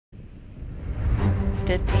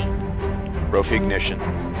15. Rope ignition.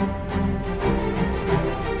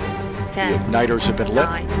 10. The igniters have been lit.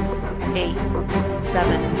 9, 8,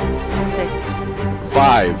 7, 6.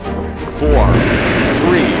 5, 4, 3,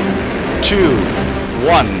 2,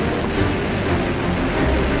 1.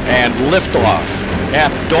 And liftoff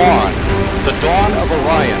at dawn. The dawn of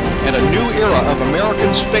Orion and a new era of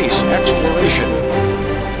American space exploration.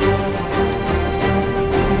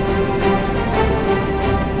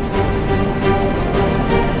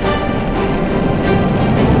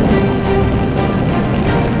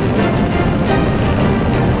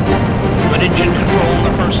 Good engine control,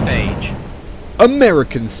 the first stage.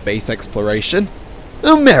 American space exploration?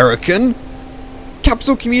 American?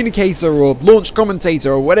 Capsule communicator or launch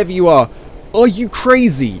commentator or whatever you are you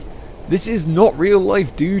crazy? This is not real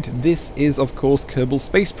life, dude. This is, of course, Kerbal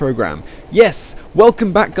Space Program. Yes,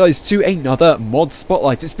 welcome back, guys, to another Mod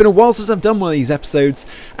Spotlight. It's been a while since I've done one of these episodes,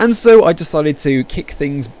 and so I decided to kick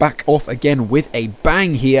things back off again with a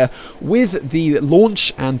bang here with the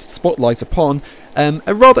launch and spotlight upon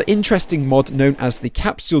a rather interesting mod known as the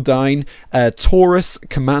Capsuledyne Taurus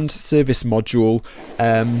Command Service Module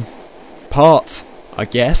part, I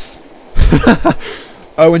guess.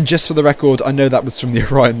 Oh, and just for the record, I know that was from the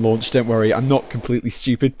Orion launch, don't worry, I'm not completely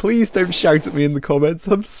stupid. Please don't shout at me in the comments,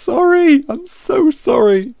 I'm sorry, I'm so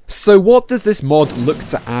sorry. So what does this mod look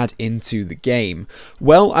to add into the game?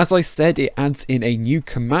 Well, as I said, it adds in a new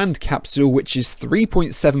command capsule which is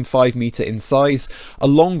 3.75 meter in size,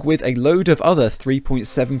 along with a load of other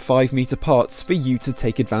 3.75 meter parts for you to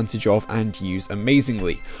take advantage of and use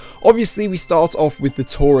amazingly. Obviously, we start off with the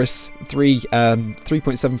Taurus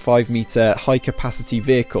 3.75 meter high capacity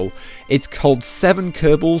vehicle. It's called 7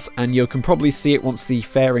 Kerbals, and you can probably see it once the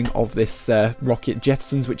fairing of this rocket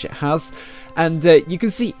jettisons, which it has. And you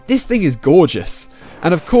can see this thing is gorgeous.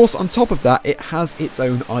 And of course, on top of that, it has its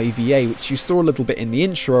own IVA, which you saw a little bit in the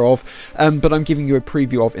intro of, but I'm giving you a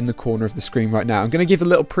preview of in the corner of the screen right now. I'm going to give a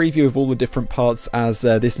little preview of all the different parts as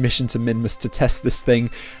this mission to Minmus to test this thing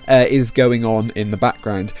is going on in the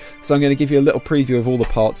background. So I'm going to give you a little preview of all the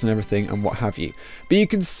parts and everything and what have you. But you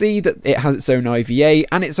can see that it has its own IVA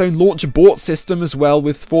and its own launch abort system as well,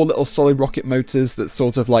 with 4 little solid rocket motors that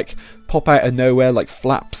sort of like pop out of nowhere like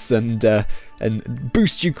flaps and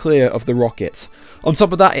boost you clear of the rocket. On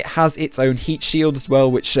top of that, it has its own heat shield as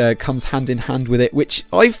well, which comes hand in hand with it, which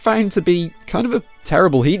I've found to be kind of a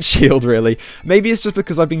terrible heat shield, really. Maybe it's just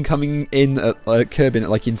because I've been coming in at Kerbin at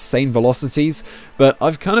like insane velocities, but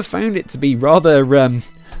I've kind of found it to be rather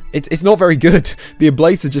it's not very good. The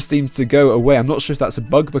ablator just seems to go away. I'm not sure if that's a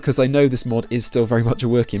bug, because I know this mod is still very much a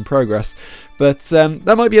work in progress. But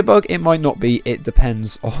that might be a bug, it might not be. It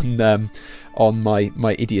depends on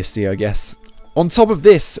my idiocy, I guess. On top of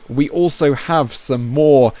this, we also have some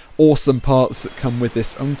more awesome parts that come with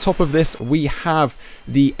this. On top of this, we have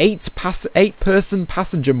the 8-person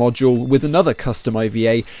passenger module with another custom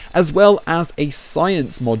IVA, as well as a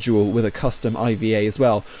science module with a custom IVA as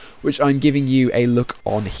well, which I'm giving you a look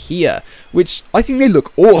on here, which I think they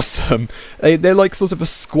look awesome. They're like sort of a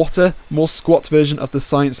squatter, more squat version of the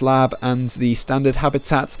science lab and the standard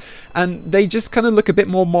habitat, and they just kind of look a bit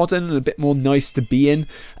more modern and a bit more nice to be in.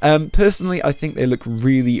 Personally, I think they look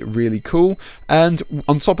really, really cool. And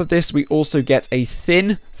on top of this, we also get a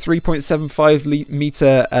thin 3.75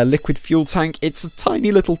 meter liquid fuel tank. It's a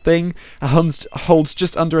tiny little thing. It holds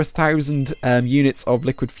just under 1,000 units of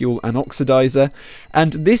liquid fuel and oxidizer,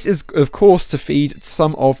 and this is of course to feed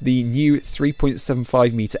some of the new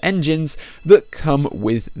 3.75 meter engines that come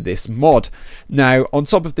with this mod. Now, on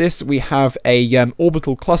top of this, we have a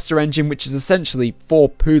orbital cluster engine, which is essentially 4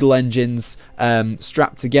 Poodle engines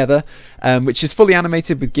strapped together, which is fully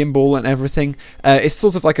animated with gimbal and everything. It's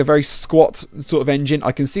sort of like a very squat sort of engine.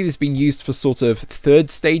 I can see this being used for sort of third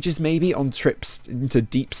stages, maybe on trips into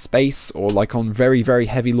deep space, or like on very, very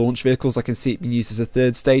heavy launch vehicles. I can see it being used as a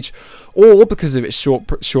third stage, or because of its short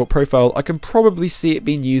profile, I can probably see it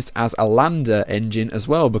being used as a lander engine as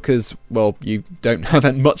well, because, well, you don't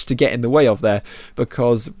have much to get in the way of there,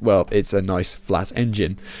 because, well, it's a nice flat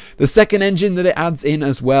engine. The second engine that it adds in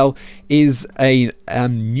as well is a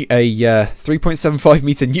 3.75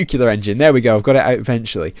 meter nuclear engine. There we go, I've got it out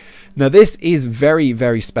eventually. Now this is very,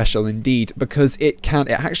 very special indeed, because it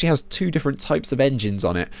actually has 2 different types of engines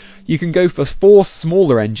on it. You can go for 4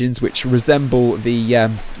 smaller engines which resemble the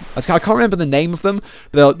I can't remember the name of them,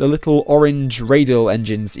 the little orange radial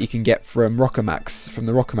engines you can get from Rockomax, from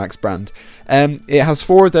the Rockomax brand. It has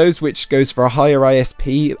 4 of those, which goes for a higher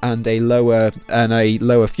ISP and a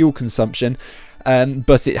lower fuel consumption.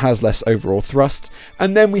 but it has less overall thrust.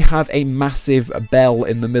 And then we have a massive bell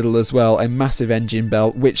in the middle as well, a massive engine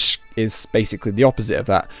bell, which is basically the opposite of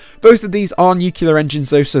that. Both of these are nuclear engines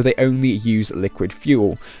though, so they only use liquid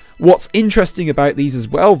fuel. What's interesting about these as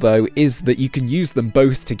well though is that you can use them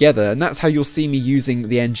both together, and that's how you'll see me using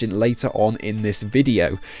the engine later on in this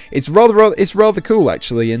video. It's rather cool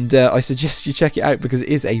actually, and I suggest you check it out because it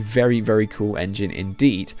is a very cool engine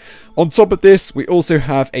indeed. On top of this, we also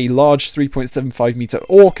have a large 3.75 meter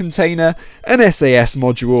ore container, an SAS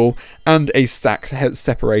module, and a stack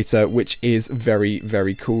separator, which is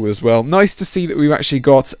very cool as well. Nice to see that we've actually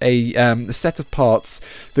got a set of parts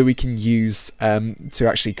that we can use to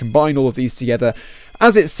actually combine all of these together.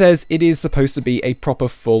 As it says, it is supposed to be a proper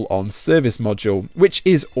full-on service module, which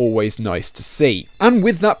is always nice to see. And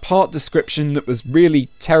with that part description that was really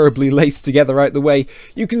terribly laced together out the way,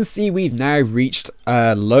 you can see we've now reached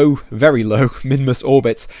very low Minmus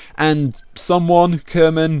orbit, and someone,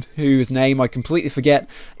 Kerman, whose name I completely forget,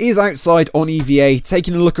 is outside on EVA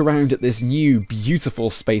taking a look around at this new beautiful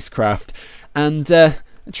spacecraft, and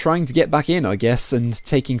trying to get back in, I guess, and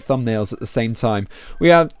taking thumbnails at the same time.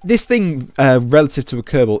 This thing relative to a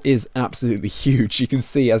Kerbal is absolutely huge. You can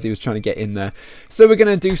see as he was trying to get in there. So we're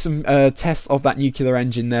going to do some tests of that nuclear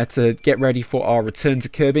engine there to get ready for our return to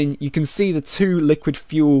Kerbin. You can see the two liquid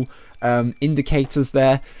fuel indicators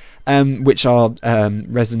there, which are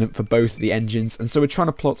resonant for both the engines, and so we're trying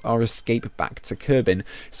to plot our escape back to Kerbin.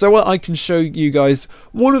 So I can show you guys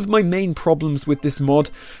one of my main problems with this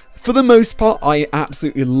mod. For the most part, I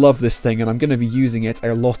absolutely love this thing, and I'm going to be using it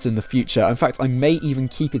a lot in the future. In fact, I may even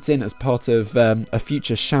keep it in as part of a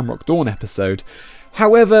future Shamrock Dawn episode.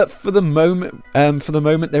 However, for the moment,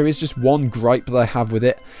 there is just one gripe that I have with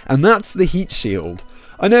it, and that's the heat shield.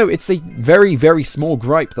 I know it's a very small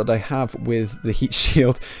gripe that I have with the heat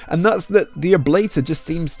shield, and that's that the ablator just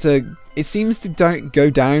seems to go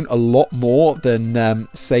down a lot more than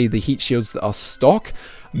say the heat shields that are stock.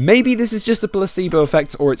 Maybe this is just a placebo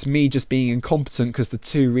effect, or it's me just being incompetent because the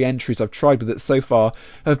two re-entries I've tried with it so far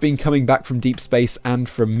have been coming back from deep space and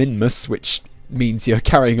from Minmus, which means you're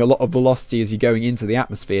carrying a lot of velocity as you're going into the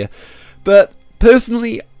atmosphere. But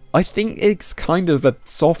personally, I think it's kind of a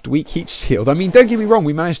soft, weak heat shield. I mean, don't get me wrong,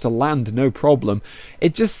 we managed to land no problem.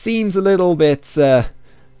 It just seems a little bit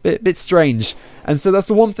strange. And so that's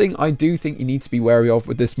the one thing I do think you need to be wary of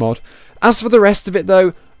with this mod. As for the rest of it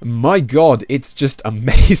though, my god, it's just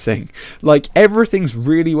amazing. Like, everything's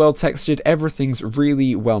really well textured, everything's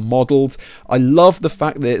really well modelled. I love the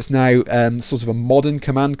fact that it's now sort of a modern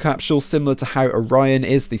command capsule, similar to how Orion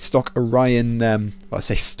is, the stock Orion, well, I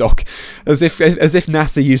say stock, as if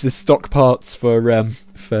NASA uses stock parts for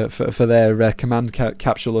their command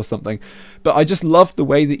capsule or something. But I just love the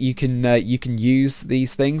way that you can use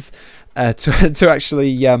these things to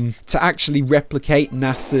actually replicate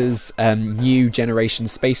NASA's new generation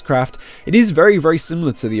spacecraft. It is very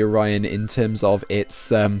similar to the Orion in terms of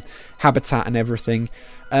its habitat and everything.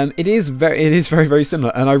 It is very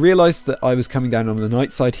similar, and I realised that I was coming down on the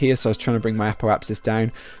night side here, so I was trying to bring my apoapsis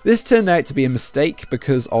down. This turned out to be a mistake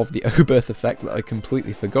because of the Oberth effect that I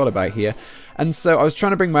completely forgot about here. And so I was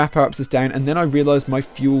trying to bring my apoapsis down, and then I realised my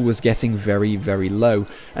fuel was getting very low.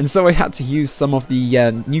 And so I had to use some of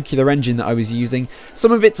the nuclear engine that I was using,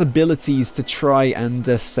 some of its abilities to try and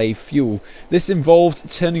save fuel. This involved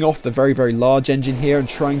turning off the very large engine here and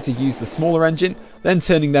trying to use the smaller engine, then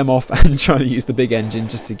turning them off and trying to use the big engine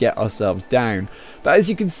just to get ourselves down. But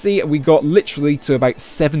as you can see, we got literally to about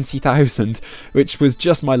 70,000, which was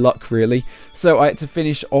just my luck really. So I had to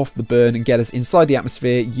finish off the burn and get us inside the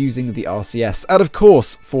atmosphere using the RCS at, of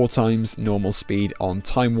course, 4 times normal speed on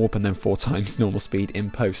time warp and then 4 times normal speed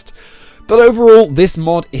in post. But overall, this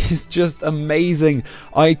mod is just amazing.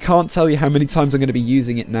 I can't tell you how many times I'm going to be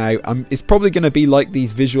using it now. It's probably going to be like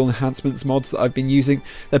these visual enhancements mods that I've been using.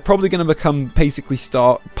 They're probably going to become basically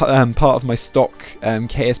part of my stock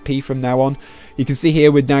KSP from now on. You can see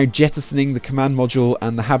here we're now jettisoning the command module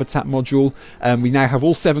and the habitat module. We now have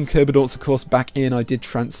all 7 Kerbadorts, of course, back in. I did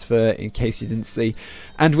transfer in case you didn't see.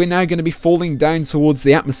 And we're now going to be falling down towards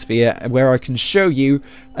the atmosphere, where I can show you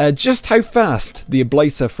just how fast the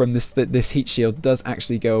ablator from this heat shield does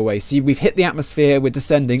actually go away. See, we've hit the atmosphere, we're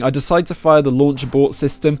descending. I decided to fire the launch abort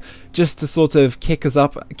system just to sort of kick us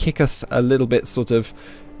a little bit, sort of,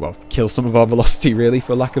 well, kill some of our velocity really,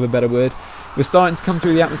 for lack of a better word. We're starting to come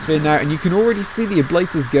through the atmosphere now, and you can already see the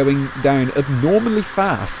ablators going down abnormally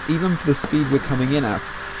fast, even for the speed we're coming in at.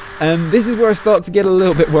 This is where I start to get a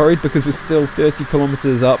little bit worried, because we're still 30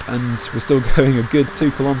 kilometers up and we're still going a good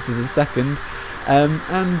 2 kilometers a second,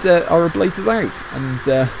 and our ablator's out,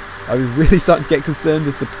 and I was really starting to get concerned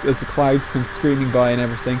as the clouds come screaming by and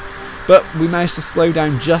everything. but we managed to slow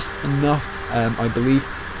down just enough, I believe,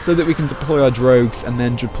 so that we can deploy our drogues and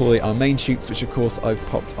then deploy our main chutes, which of course I've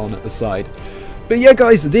popped on at the side. But yeah,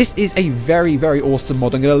 guys, this is a very, very awesome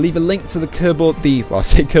mod. I'm going to leave a link to the Kerbal, well, I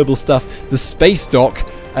say Kerbal stuff, the space dock,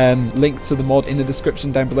 link to the mod in the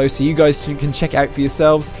description down below, so you guys can check it out for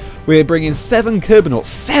yourselves. We're bringing 7 Kerbonauts,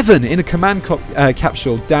 7 in a command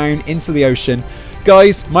capsule down into the ocean.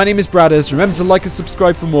 Guys, my name is Bradders. Remember to like and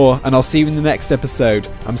subscribe for more, and I'll see you in the next episode.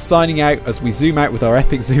 I'm signing out as we zoom out with our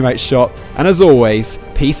epic zoom out shot, and as always,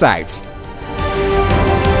 peace out.